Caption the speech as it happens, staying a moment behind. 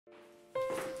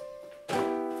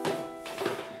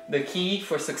The key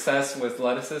for success with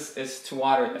lettuces is to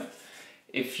water them.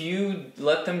 If you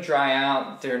let them dry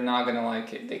out, they're not going to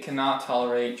like it. They cannot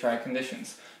tolerate dry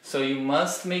conditions. So you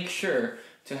must make sure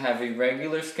to have a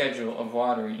regular schedule of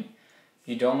watering.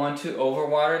 You don't want to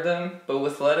overwater them, but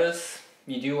with lettuce,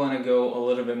 you do want to go a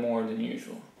little bit more than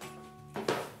usual.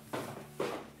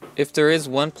 If there is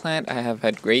one plant I have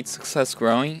had great success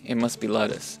growing, it must be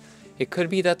lettuce. It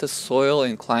could be that the soil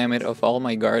and climate of all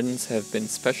my gardens have been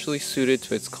specially suited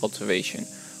to its cultivation,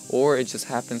 or it just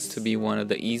happens to be one of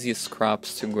the easiest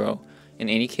crops to grow. In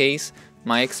any case,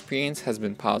 my experience has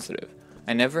been positive.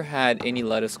 I never had any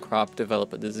lettuce crop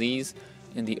develop a disease,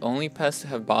 and the only pests to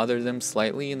have bothered them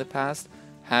slightly in the past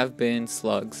have been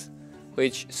slugs,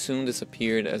 which soon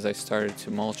disappeared as I started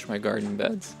to mulch my garden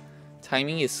beds.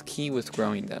 Timing is key with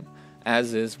growing them,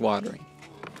 as is watering.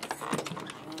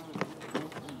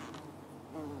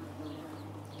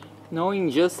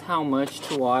 Knowing just how much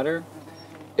to water,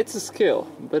 it's a skill,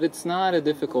 but it's not a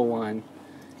difficult one.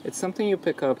 It's something you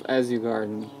pick up as you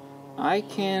garden. I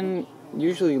can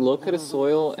usually look at a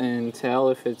soil and tell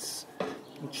if it's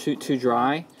too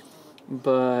dry,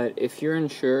 but if you're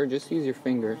unsure, just use your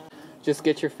finger. Just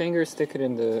get your finger, stick it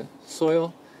in the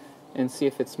soil, and see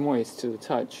if it's moist to the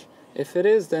touch. If it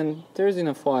is, then there's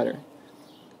enough water.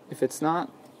 If it's not,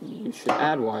 you should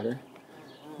add water.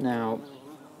 Now,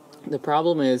 the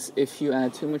problem is if you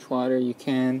add too much water, you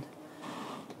can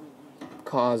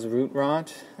cause root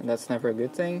rot, and that's never a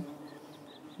good thing.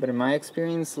 But in my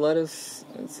experience, lettuce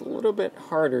is a little bit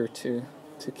harder to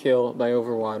kill by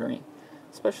overwatering,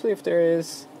 especially if there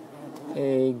is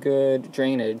a good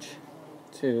drainage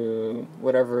to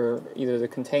whatever, either the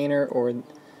container or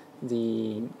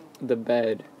the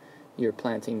bed you're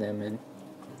planting them in.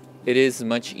 It is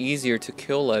much easier to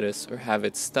kill lettuce or have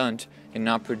it stunt and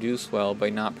not produce well by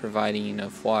not providing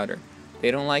enough water. They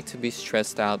don't like to be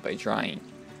stressed out by drying,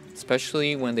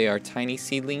 especially when they are tiny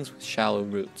seedlings with shallow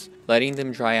roots. Letting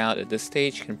them dry out at this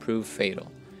stage can prove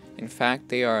fatal. In fact,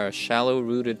 they are a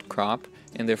shallow-rooted crop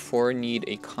and therefore need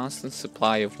a constant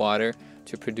supply of water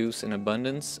to produce an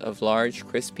abundance of large,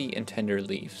 crispy, and tender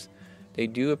leaves. They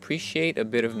do appreciate a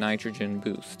bit of nitrogen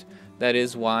boost. That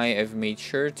is why I've made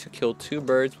sure to kill two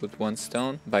birds with one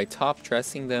stone by top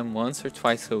dressing them once or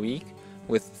twice a week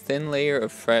with a thin layer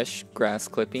of fresh grass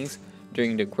clippings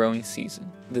during the growing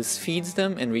season. This feeds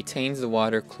them and retains the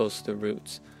water close to the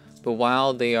roots. But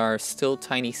while they are still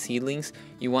tiny seedlings,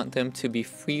 you want them to be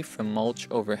free from mulch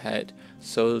overhead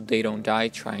so they don't die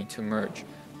trying to merge.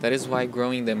 That is why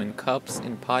growing them in cups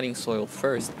in potting soil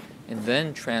first and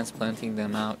then transplanting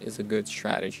them out is a good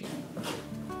strategy.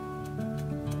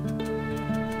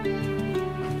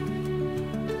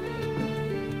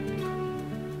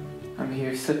 I'm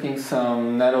here sipping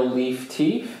some nettle leaf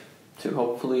tea to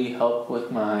hopefully help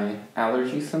with my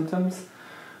allergy symptoms,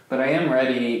 but I am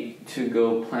ready to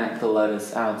go plant the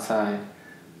lettuce outside.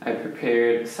 I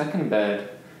prepared a second bed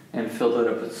and filled it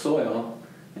up with soil,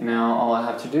 and now all I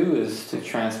have to do is to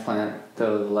transplant the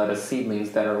lettuce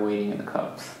seedlings that are waiting in the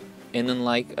cups. And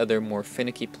unlike other more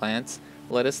finicky plants,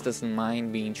 lettuce doesn't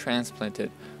mind being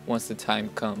transplanted once the time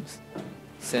comes.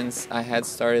 Since I had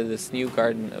started this new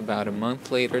garden about a month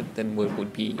later than what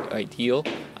would be ideal,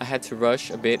 I had to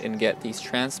rush a bit and get these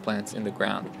transplants in the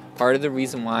ground. Part of the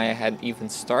reason why I had even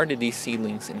started these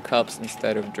seedlings in cups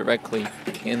instead of directly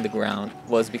in the ground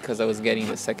was because I was getting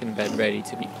the second bed ready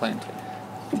to be planted.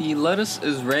 The lettuce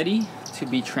is ready to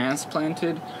be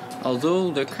transplanted, although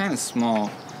they're kind of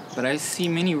small, but I see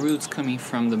many roots coming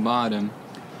from the bottom.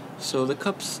 So the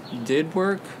cups did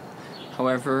work.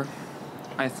 However,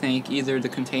 I think either the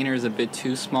container is a bit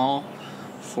too small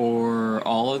for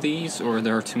all of these, or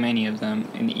there are too many of them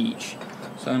in each.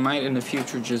 So I might in the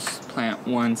future just plant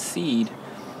one seed.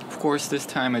 Of course, this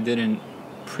time I didn't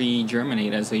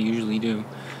pre-germinate as I usually do.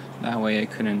 That way I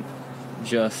couldn't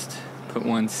just put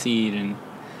one seed and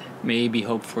maybe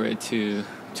hope for it to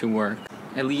work.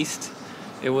 At least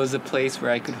it was a place where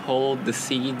I could hold the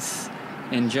seeds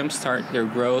and jumpstart their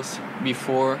growth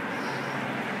before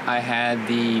I had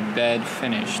the bed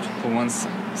finished. But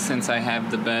since I have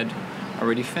the bed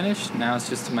already finished, now it's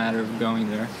just a matter of going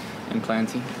there and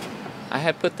planting. I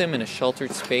had put them in a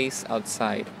sheltered space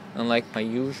outside, unlike my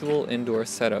usual indoor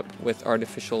setup with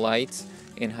artificial lights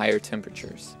and higher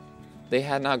temperatures. They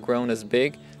had not grown as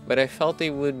big, but I felt they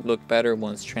would look better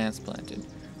once transplanted.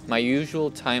 My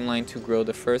usual timeline to grow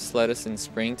the first lettuce in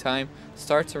springtime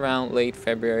starts around late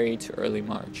February to early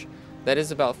March. That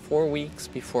is about 4 weeks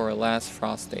before our last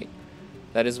frost date.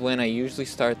 That is when I usually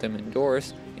start them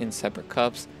indoors in separate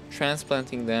cups,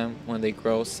 transplanting them when they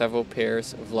grow several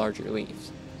pairs of larger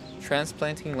leaves.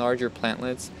 transplanting larger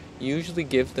plantlets usually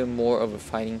gives them more of a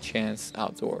fighting chance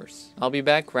outdoors. I'll be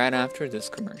back right after this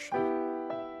commercial.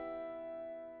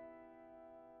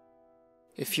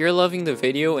 If you're loving the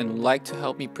video and would like to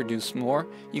help me produce more,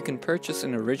 you can purchase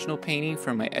an original painting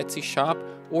from my Etsy shop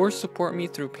or support me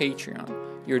through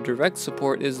Patreon. Your direct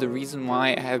support is the reason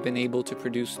why I have been able to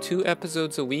produce 2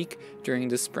 episodes a week during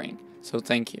the spring, so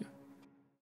thank you.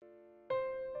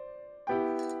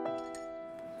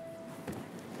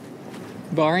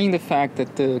 Barring the fact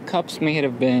that the cups may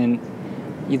have been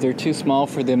either too small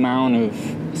for the amount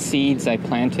of seeds I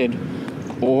planted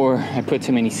or I put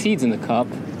too many seeds in the cup,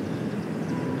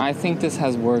 I think this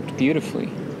has worked beautifully.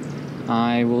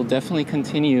 I will definitely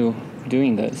continue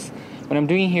doing this. What I'm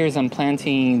doing here is I'm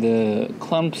planting the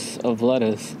clumps of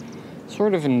lettuce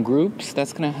sort of in groups.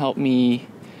 That's going to help me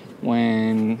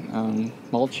when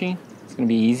mulching. It's going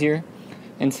to be easier.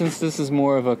 And since this is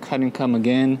more of a cut and come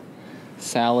again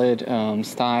salad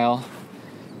style,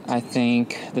 I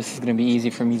think this is going to be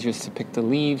easy for me just to pick the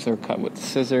leaves or cut with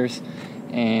scissors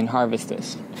and harvest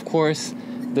this. Of course,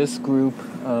 this group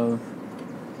of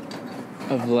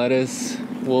lettuce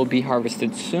will be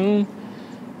harvested soon.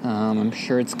 I'm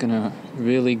sure it's gonna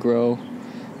really grow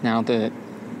now that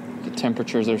the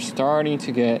temperatures are starting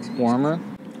to get warmer.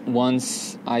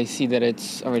 Once I see that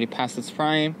it's already past its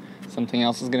prime, something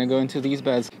else is gonna go into these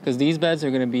beds, because these beds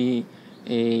are gonna be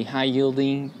a high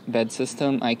yielding bed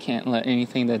system. I can't let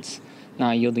anything that's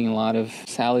not yielding a lot of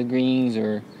salad greens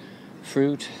or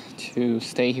fruit to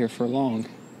stay here for long.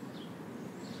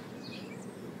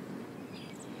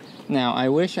 Now, I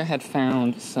wish I had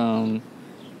found some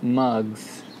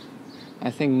mugs.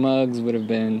 I think mugs would have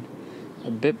been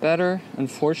a bit better.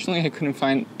 Unfortunately, I couldn't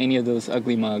find any of those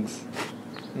ugly mugs.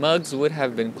 Mugs would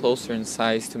have been closer in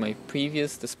size to my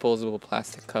previous disposable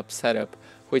plastic cup setup,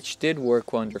 which did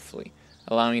work wonderfully,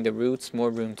 allowing the roots more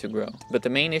room to grow. But the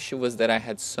main issue was that I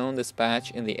had sown this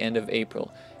batch in the end of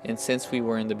April, and since we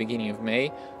were in the beginning of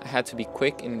May, I had to be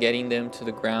quick in getting them to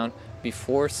the ground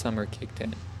before summer kicked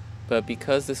in. But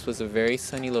because this was a very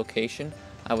sunny location,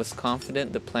 I was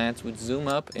confident the plants would zoom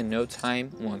up in no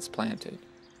time once planted.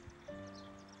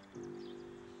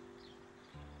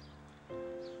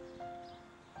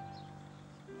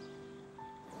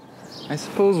 I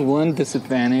suppose one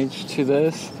disadvantage to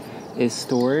this is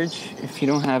storage. If you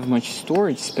don't have much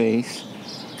storage space,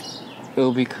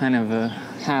 it'll be kind of a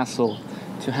hassle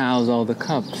to house all the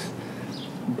cups.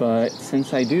 But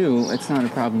since I do, it's not a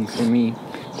problem for me.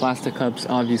 Plastic cups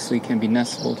obviously can be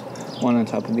nestled one on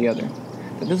top of the other.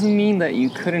 That doesn't mean that you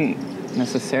couldn't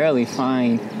necessarily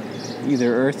find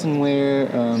either earthenware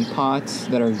pots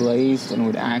that are glazed and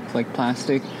would act like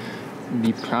plastic.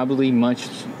 Be probably much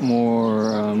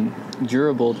more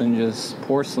durable than just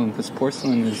porcelain, because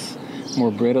porcelain is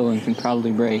more brittle and can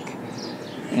probably break,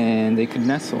 and they could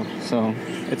nestle, so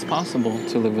it's possible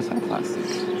to live without plastic.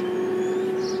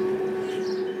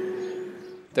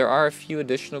 There are a few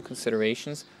additional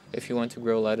considerations if you want to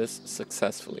grow lettuce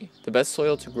successfully. The best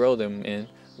soil to grow them in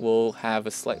will have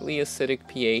a slightly acidic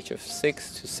pH of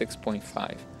 6 to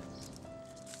 6.5.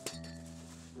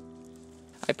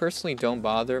 I personally don't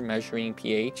bother measuring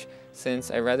pH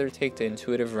since I rather take the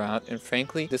intuitive route, and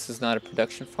frankly, this is not a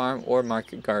production farm or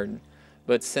market garden.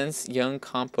 But since young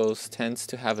compost tends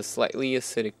to have a slightly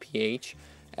acidic pH,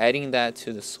 adding that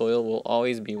to the soil will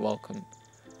always be welcome.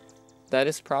 That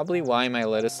is probably why my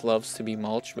lettuce loves to be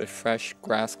mulched with fresh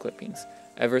grass clippings.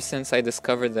 Ever since I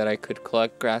discovered that I could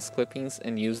collect grass clippings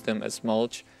and use them as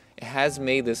mulch, it has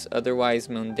made this otherwise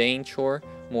mundane chore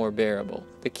more bearable.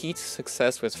 The key to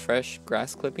success with fresh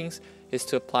grass clippings is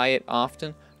to apply it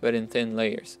often but in thin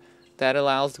layers. That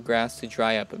allows the grass to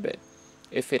dry up a bit.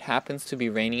 If it happens to be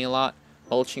raining a lot,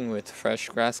 mulching with fresh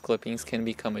grass clippings can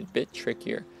become a bit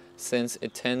trickier, since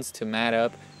it tends to mat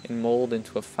up and mold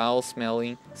into a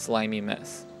foul-smelling, slimy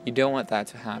mess. You don't want that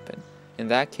to happen. In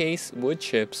that case, wood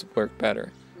chips work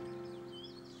better.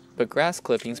 But grass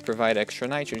clippings provide extra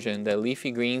nitrogen that leafy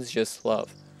greens just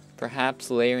love. Perhaps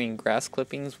layering grass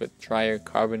clippings with drier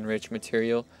carbon-rich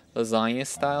material, lasagna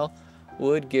style,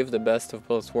 would give the best of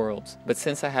both worlds. But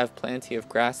since I have plenty of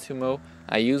grass to mow,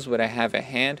 I use what I have at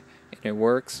hand, and it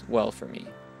works well for me.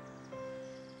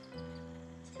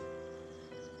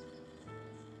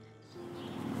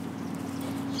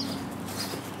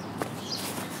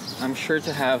 I'm sure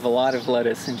to have a lot of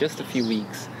lettuce in just a few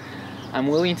weeks. I'm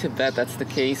willing to bet that's the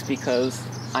case because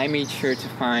I made sure to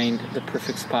find the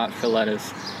perfect spot for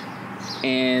lettuce.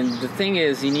 And the thing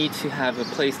is, you need to have a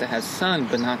place that has sun,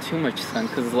 but not too much sun,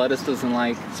 because lettuce doesn't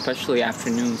like, especially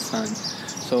afternoon sun.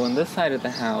 So on this side of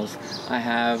the house, I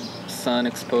have sun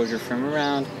exposure from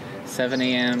around 7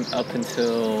 a.m. up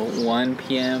until 1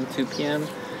 p.m., 2 p.m.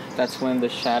 That's when the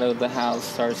shadow of the house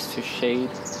starts to shade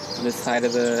this side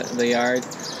of the yard.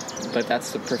 But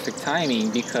that's the perfect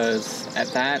timing, because at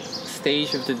that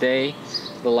stage of the day,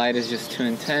 the light is just too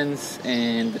intense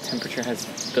and the temperature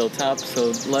has built up,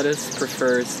 so lettuce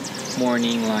prefers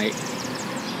morning light.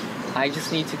 I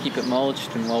just need to keep it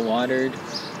mulched and well watered,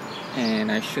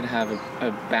 and I should have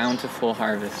a bountiful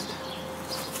harvest.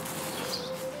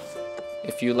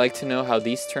 If you'd like to know how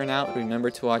these turn out, remember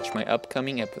to watch my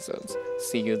upcoming episodes.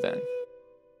 See you then.